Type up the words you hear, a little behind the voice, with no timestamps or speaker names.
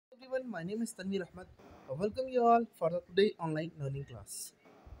everyone, my name is Tanvir Ahmed. I welcome you all for the today online learning class.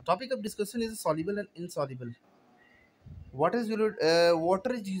 The topic of discussion is soluble and insoluble. Water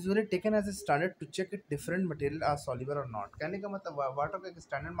is usually taken as a standard to check if different material are soluble or not. कहने का मतलब water को एक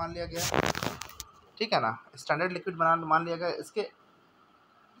standard मान लिया गया है, ठीक है ना। स्टैंडर्ड लिक्विड बना मान लिया गया इसके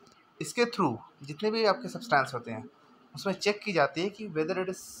इसके थ्रू जितने भी आपके सब्सटेंस होते हैं उसमें चेक की जाती है कि whether it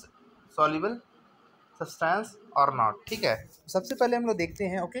is soluble substance और नॉट, ठीक है। सबसे पहले हम लोग देखते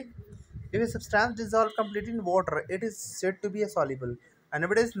हैं, okay. If a substance dissolved completely in water, it is said to be a soluble, and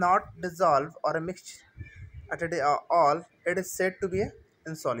if it is not dissolved or a mixed at all, it is said to be a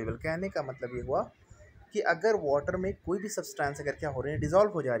insoluble. कहने का मतलब ये हुआ कि अगर water में कोई भी सब्सटेंस अगर क्या हो रही है,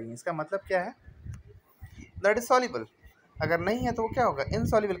 डिजॉल्व हो जा रही है, इसका मतलब क्या है, दैट इज सॉल्युबल। अगर नहीं है तो वो क्या होगा,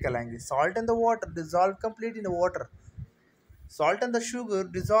 इनसॉल्युबल कहलाएंगे। Salt and the water dissolve complete in water, salt and the sugar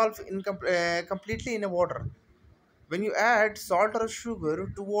dissolve completely in a water. When you add salt or sugar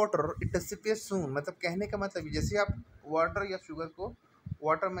to water, it disappears soon. मतलब कहने का मतलब जैसे आप वाटर या शुगर को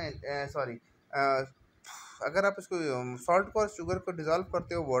water में sorry अगर आप इसको सॉल्ट को और शुगर को डिज़ोल्व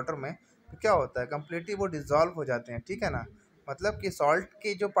करते हो वाटर में तो क्या होता है, कम्प्लीटली वो डिज़ोल्व हो जाते हैं, ठीक है ना। मतलब कि सॉल्ट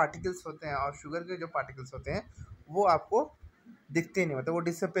के जो पार्टिकल्स होते हैं और शुगर के जो पार्टिकल्स होते हैं वो आपको दिखते नहीं, मतलब वो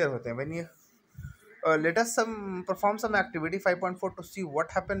डिसअपेयर होते हैं। When you let us perform some activity 5.4 to see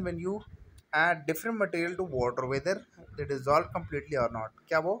what happen when you add different material to water, whether they dissolve completely or not.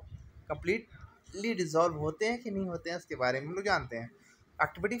 क्या वो completely dissolve होते हैं कि नहीं होते हैं, इसके बारे में हम लोग जानते हैं।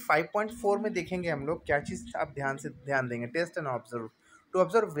 एक्टिविटी 5.4 में देखेंगे हम लोग क्या चीज़ आप ध्यान देंगे। Test and observe to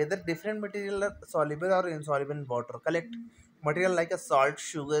observe weather different material are soluble or insoluble in water. Collect material like a salt,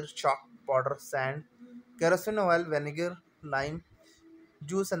 sugar, chalk, powder, sand, kerosene oil, vinegar, lime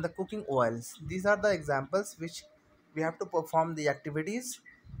juice and the cooking oils. These are the examples which we have to perform the activities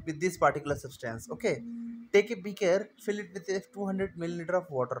with this particular substance, okay. Take a beaker, fill it with a 200 milliliter of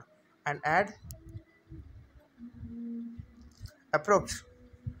water and approach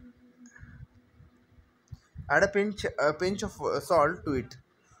add a pinch of salt to it.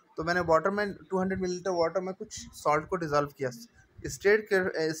 तो मैंने water में 200 millilitre water में कुछ salt को dissolve किया।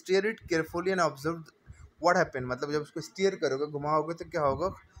 Steer it carefully and observe what happen, मतलब जब उसको स्टीयर करोगे घुमाओगे तो क्या होगा,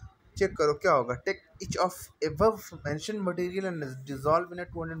 चेक करो क्या होगा। Take each of above mention material and dissolve in a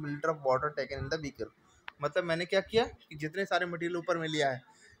 200 millilitre of water taken in the beaker. मतलब मैंने क्या किया कि जितने सारे मटेरियल ऊपर में लिया है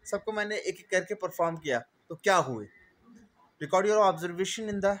सबको मैंने एक एक करके परफॉर्म किया तो क्या हुए। Record your observation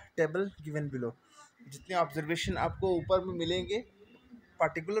in the table given below. जितने ऑब्जर्वेशन आपको ऊपर में मिलेंगे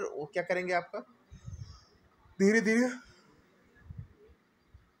पार्टिकुलर वो क्या करेंगे, आपका धीरे धीरे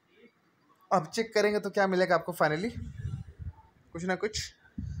आप चेक करेंगे तो क्या मिलेगा आपको, फाइनली कुछ ना कुछ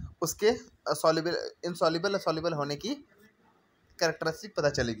उसके सॉल्युबल इनसॉल्युबल सॉल्युबल होने की कैरेक्टरिस्टिक पता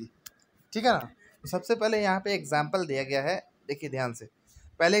चलेगी, ठीक है ना। तो सबसे पहले यहाँ पे एग्जांपल दिया गया है, देखिए ध्यान से।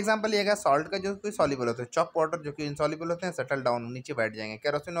 पहले एग्जांपल लिया गया सॉल्ट का जो कि सॉल्युबल होता है, चॉक वाटर जो कि इनसॉल्युबल होते हैं सेटल डाउन नीचे बैठ जाएंगे।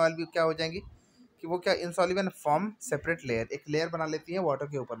 केरोसिन ऑयल भी क्या हो जाएंगी कि वो क्या इनसॉल्युबल फॉर्म सेपरेट लेयर, एक लेयर बना लेती है वाटर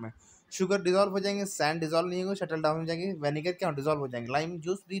के ऊपर में। शुगर डिजॉल्व हो जाएंगे, सैंड डिजॉल्व नहीं होंगे, शटल डाउन हो जाएंगे। विनेगर क्या डिजॉल्व हो जाएंगे, लाइम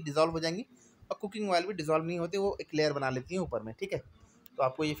जूस भी डिजॉल्व हो जाएंगी और कुकिंग ऑयल भी डिजॉल्व नहीं होते, वो एक लेयर बना लेती है ऊपर में, ठीक है। तो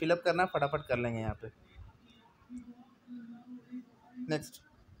आपको ये फिलअप करना है, फटाफट कर लेंगे यहाँ पे।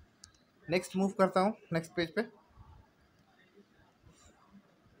 नेक्स्ट मूव करता हूँ नेक्स्ट पेज पे।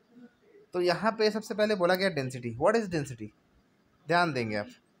 तो यहाँ पे सबसे पहले बोला गया डेंसिटी। व्हाट इज डेंसिटी, ध्यान देंगे आप।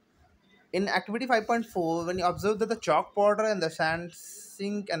 In activity 5.4, when you observe that the chalk powder and the sand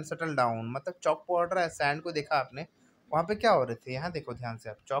sink and settle down, मतलब chalk powder और sand को देखा आपने, वहाँ पे क्या हो रहे थे, यहाँ देखो ध्यान से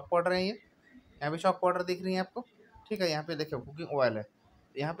आप। chalk powder है ये, यहाँ पे chalk powder दिख रही है आपको, ठीक है। यहाँ पे देखो कुकिंग ऑयल है,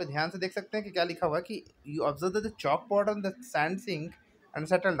 यहाँ पे ध्यान से देख सकते हैं कि क्या लिखा हुआ है कि you observe that the chalk powder and the sand sink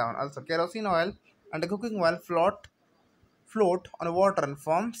and settle down. Also kerosene oil and the cooking oil float on water and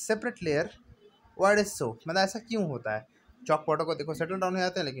form separate layer. Why is so, मतलब ऐसा क्यों होता है। चॉक वाटर को देखो settle down हो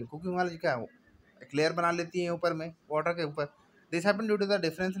जाते हैं, लेकिन कुकिंग वाले क्या है एक लेयर बना लेती है ऊपर में वाटर के ऊपर। This happen due to the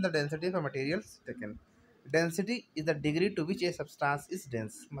difference in the density of materials taken. Density is the degree to which a substance is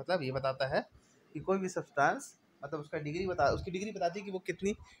dense, मतलब ये बताता है कि कोई भी सब्सटेंस मतलब उसकी डिग्री बताती है कि वो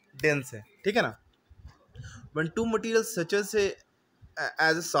कितनी डेंस है, ठीक है ना। When two materials such as a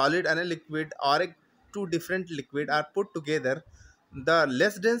solid and a liquid or two different liquid are put together, the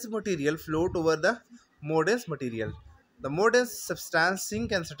less dense material float over the more dense material. The more dense substance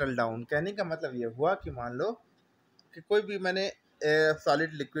sink and settle down. कहने का मतलब ये हुआ कि मान लो कि कोई भी मैंने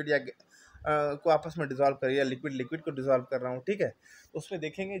सॉलिड लिक्विड या को आपस में डिजॉल्व करिए या लिक्विड को डिजॉल्व कर रहा हूँ, ठीक है। उसमें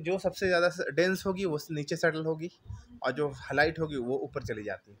देखेंगे जो सबसे ज़्यादा डेंस होगी वो नीचे सेटल होगी और जो हाइलाइट होगी वो ऊपर चली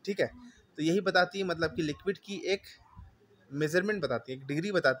जाती है, ठीक है। तो यही बताती है मतलब कि लिक्विड की एक मेजरमेंट बताती है, एक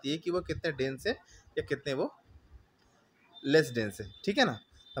डिग्री बताती है कि वो कितने डेंस है या कितने वो लेस डेंस है, ठीक है ना।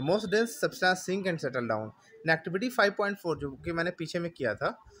 The most dense substance sink and settle down in activity 5.4, जो कि मैंने पीछे में किया था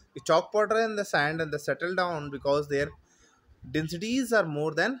कि chalk powder and the sand and the settle down because there densities are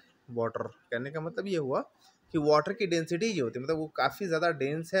more than water. कहने का मतलब ये हुआ कि वाटर की डेंसिटी जो होती है मतलब वो काफ़ी ज़्यादा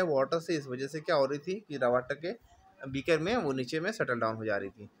डेंस है वाटर से, इस वजह से क्या हो रही थी कि वाटर के बीकर में वो नीचे में सेटल डाउन हो जा रही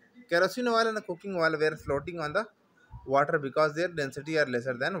थी। Kerosene oil and cooking oil where floating on the water because there density are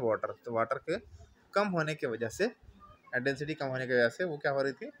lesser than water. तो वाटर के कम होने की वजह से, डेंसिटी कम होने की वजह से वो क्या हो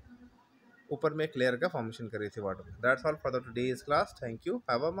रही थी, ऊपर में एक लेयर का फॉर्मेशन कर रही थी water. That's all for the today's class. Thank you,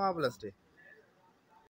 have a marvellous day.